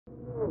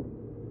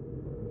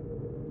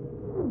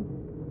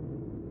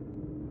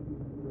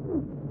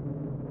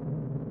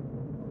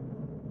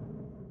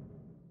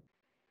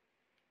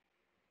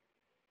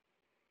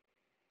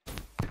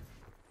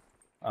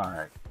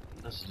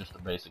This is just a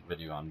basic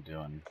video I'm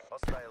doing.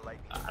 Hostile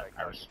lightning strike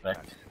I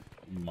respect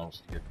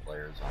most good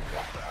players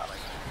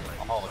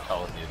on all the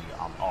Call of Duty,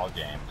 on all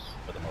games,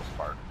 for the most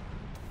part.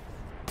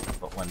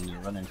 But when you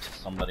run into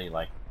somebody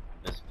like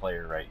this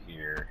player right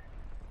here,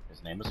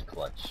 his name is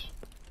Clutch,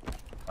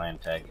 clan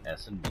tag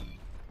S&D.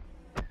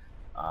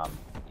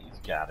 He's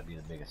got to be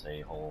the biggest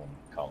a-hole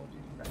in Call of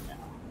Duty right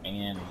now.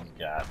 And he's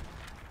got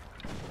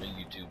a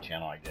YouTube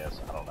channel, I guess,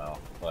 I don't know,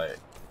 but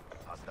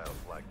hostile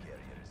flag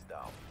carrier is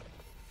down.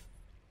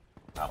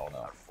 I don't know.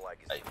 Our flag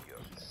is secure.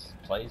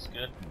 He plays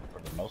good for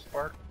the most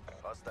part.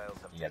 Hostiles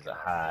have He has taken a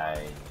our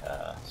high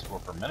flag. score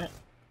per minute.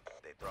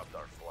 They dropped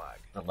our flag.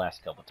 The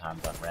last couple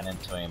times I've ran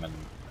into him and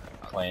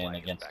playing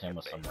against him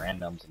with some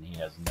randoms, and he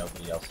has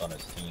nobody else on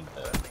his team,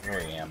 but here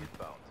I am.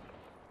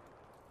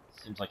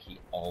 Seems like he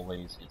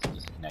always gets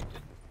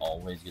disconnected,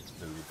 always gets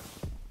booted,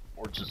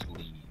 or just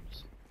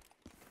leaves.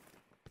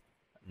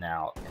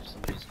 Now, if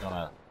somebody's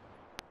gonna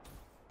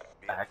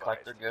act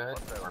like they're good,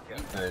 or be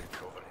good,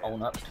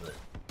 own up to it,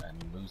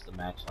 and lose the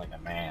match like a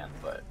man,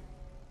 but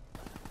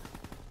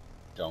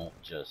don't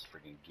just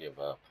freaking give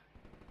up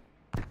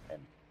and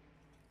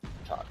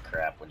talk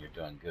crap when you're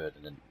doing good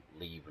and then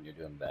leave when you're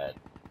doing bad.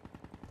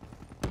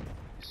 You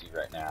see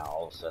right now,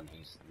 all of a sudden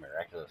he's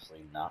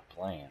miraculously not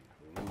playing.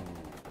 Ooh.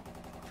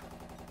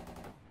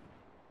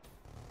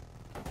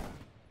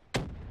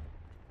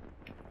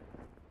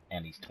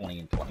 And he's 20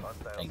 and 20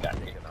 and got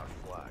kicked.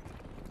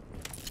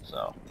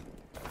 So,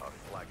 our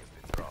flag has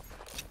been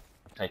dropped.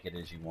 Take it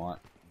as you want,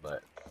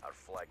 but Our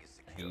flag is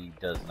secure. he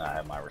does not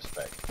have my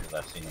respect, because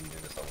I've seen him do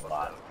this a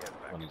lot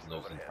when he's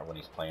losing or when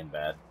he's playing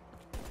bad.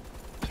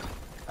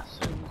 I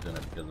assume he's doing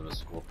it because of his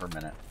score per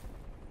minute.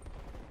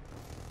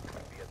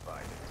 Be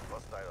advised,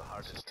 hostile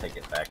hard. Let's just take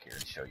it back here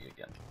and show you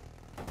again.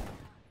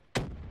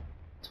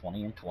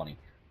 20 and 20.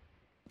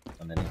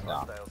 And then he's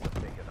gone. Hostiles have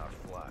taken our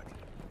flag.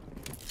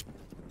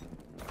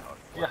 Our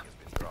flag has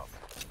been dropped.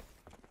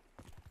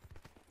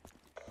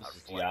 This Our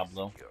is flag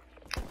Diablo. secure.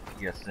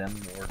 PSN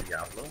or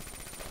Diablo.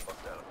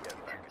 Hostile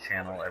get back.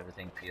 Channel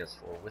everything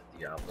PS4 with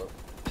Diablo.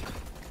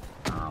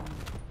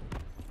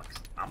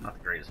 I'm not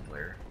the greatest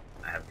player.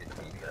 I have good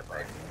teams that play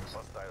games.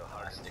 Hostile I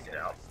hard stick it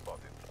out.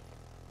 spotted.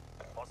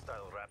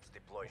 Hostile wraps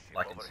deploy ship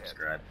Like and overhead.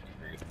 subscribe if you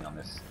agree with me on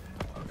this.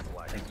 Our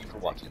flag Thank is you for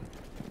watching.